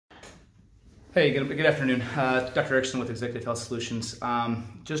Hey, good afternoon. Dr. Erickson with Executive Health Solutions.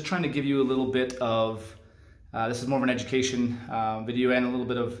 Just trying to give you a little bit of, this is more of an education video and a little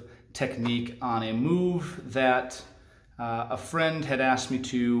bit of technique on a move that a friend had asked me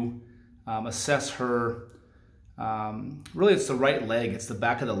to assess her. Really, it's the right leg, it's the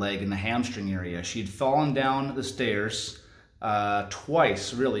back of the leg in the hamstring area. She'd fallen down the stairs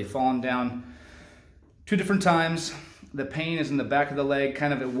twice, really, fallen down 2 different times. The pain is in the back of the leg,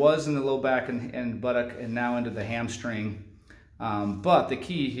 kind of it was in the low back and buttock and now into the hamstring. But the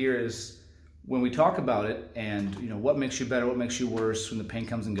key here is when we talk about it and what makes you better, what makes you worse when the pain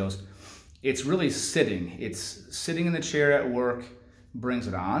comes and goes, it's really sitting. It's sitting in the chair at work brings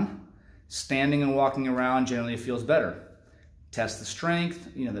it on. Standing and walking around generally feels better. Test the strength,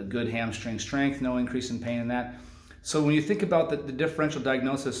 the good hamstring strength, no increase in pain in that. So when you think about the differential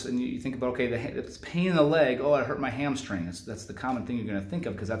diagnosis and you think about, okay, it's pain in the leg, oh, I hurt my hamstring. That's the common thing you're going to think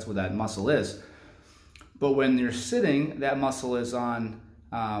of because that's where that muscle is. But when you're sitting, that muscle is on,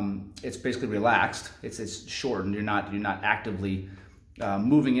 it's basically relaxed. It's shortened. You're not actively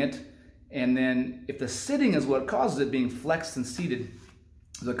moving it. And then if the sitting is what causes it being flexed and seated,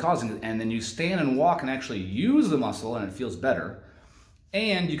 is causing it, and then you stand and walk and actually use the muscle and it feels better,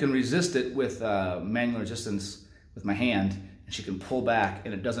 and you can resist it with manual resistance with my hand, and she can pull back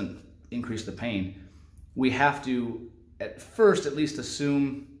and it doesn't increase the pain. We have to, at first, at least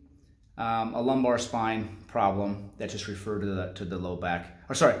assume a lumbar spine problem that just referred to the low back,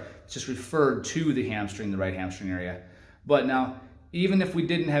 or sorry, it's just referred to the hamstring, the right hamstring area. But now, even if we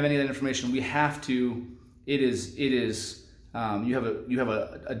didn't have any of that information, we have to, you have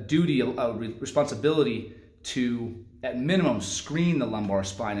a duty, a responsibility to, at minimum, screen the lumbar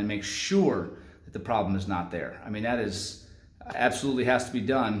spine and make sure the problem is not there. I mean, that is absolutely has to be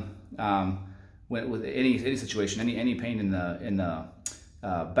done with any situation, any pain in the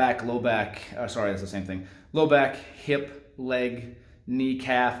back, low back. Sorry, that's the same thing. Low back, hip, leg, knee,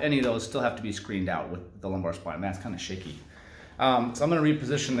 calf. Any of those still have to be screened out with the lumbar spine. That's kind of shaky. So I'm going to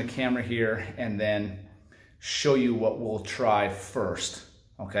reposition the camera here and then show you what we'll try first.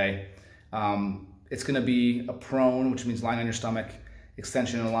 Okay, it's going to be a prone, which means lying on your stomach.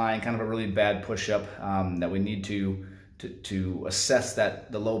 Extension in line, kind of a really bad push-up that we need to assess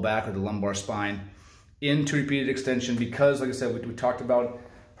the low back or the lumbar spine into repeated extension because, like I said, we talked about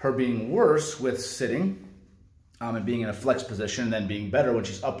her being worse with sitting and being in a flex position and then being better when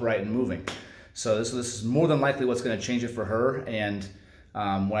she's upright and moving. So this is more than likely what's going to change it for her. And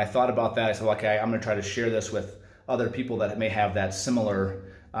when I thought about that, I said, okay, I'm going to try to share this with other people that may have that similar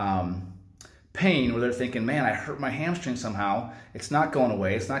pain where they're thinking, man, I hurt my hamstring somehow. It's not going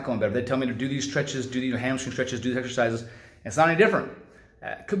away. It's not going better. They tell me to do these stretches, do these hamstring stretches, do these exercises. It's not any different.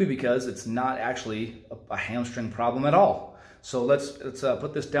 It could be because it's not actually a hamstring problem at all. So let's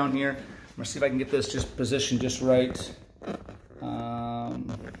put this down here. I'm gonna see if I can get this just positioned just right.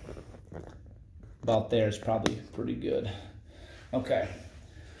 About there is probably pretty good. Okay.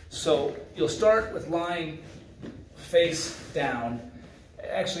 So you'll start with lying face down.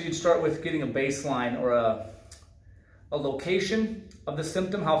 Actually, you'd start with getting a baseline or a location of the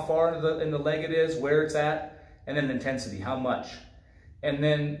symptom, how far in the leg it is, where it's at, and then the intensity, how much. And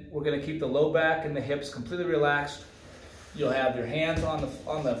then we're going to keep the low back and the hips completely relaxed. You'll have your hands on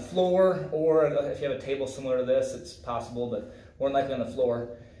the floor, or if you have a table similar to this, it's possible, but more than likely on the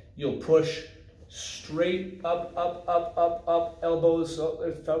floor. You'll push straight up, up, up, up, up, elbows,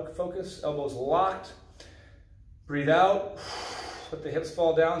 focus, elbows locked. Breathe out. Let the hips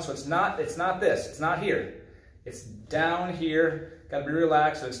fall down, so it's not this, it's not here. It's down here, gotta be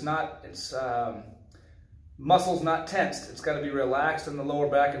relaxed, so muscles not tensed. It's gotta be relaxed in the lower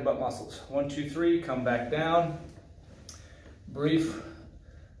back and butt muscles. 1, 2, 3, come back down. Brief,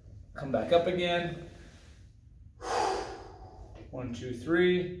 come back up again. 1, 2,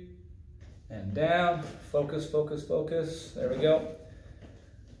 3, and down. Focus, focus, focus. There we go.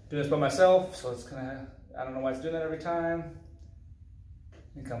 Doing this by myself, so it's I don't know why it's doing that every time.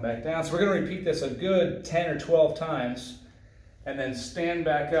 And come back down. So we're going to repeat this a good 10 or 12 times and then stand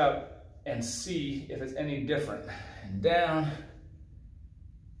back up and see if it's any different. And down.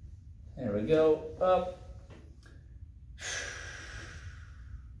 There we go. Up.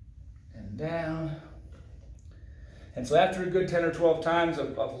 And down. And so after a good 10 or 12 times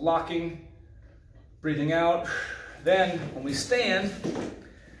of locking, breathing out, then when we stand,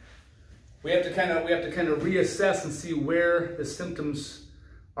 we have to kind of reassess and see where the symptoms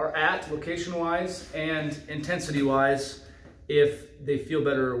are at location-wise and intensity-wise, if they feel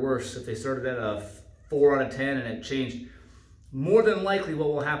better or worse. If they started at a 4 out of 10 and it changed, more than likely what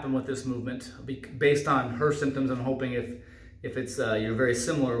will happen with this movement, based on her symptoms, I'm hoping if it's you're very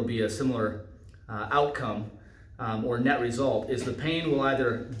similar, it'll be a similar outcome or net result is the pain will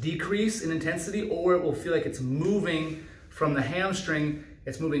either decrease in intensity, or it will feel like it's moving from the hamstring.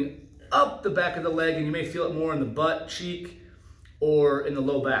 It's moving up the back of the leg, and you may feel it more in the butt, cheek, or in the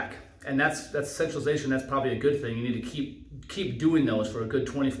low back. And that's centralization. That's probably a good thing. You need to keep doing those for a good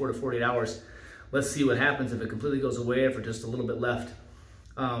 24 to 48 hours. Let's see what happens if it completely goes away, if it's just a little bit left.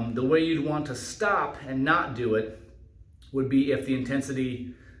 The way you'd want to stop and not do it would be if the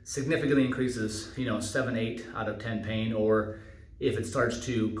intensity significantly increases, 7, 8 out of 10 pain, or if it starts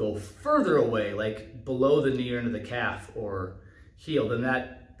to go further away, like below the knee or into the calf or heel, then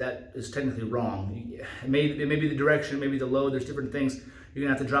that is technically wrong. It may be the direction, maybe the load, there's different things. You're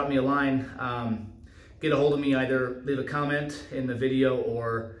gonna have to drop me a line, get a hold of me, either leave a comment in the video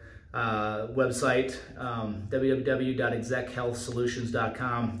or website,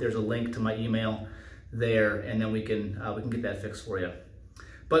 www.exechealthsolutions.com. There's a link to my email there, and then we can get that fixed for you.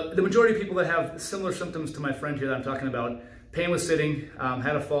 But the majority of people that have similar symptoms to my friend here that I'm talking about, pain with sitting,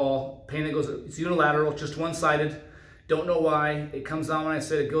 had a fall, pain that goes, it's unilateral, just one-sided, don't know why, it comes on when I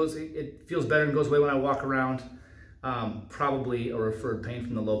sit, it feels better and goes away when I walk around, probably a referred pain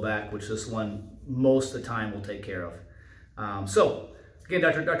from the low back, which this one most of the time will take care of. So again,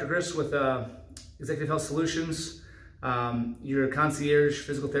 Dr. Chris with Executive Health Solutions, your concierge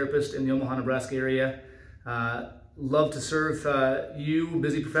physical therapist in the Omaha, Nebraska area. Love to serve you,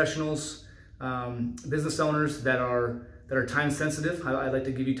 busy professionals, business owners that are time sensitive. I like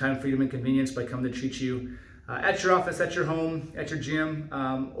to give you time, freedom, and convenience by coming to treat you at your office, at your home, at your gym,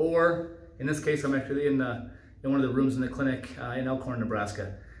 or in this case, I'm actually in one of the rooms in the clinic in Elkhorn,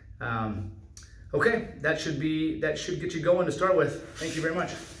 Nebraska. Okay, that should get you going to start with. Thank you very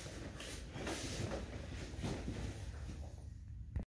much.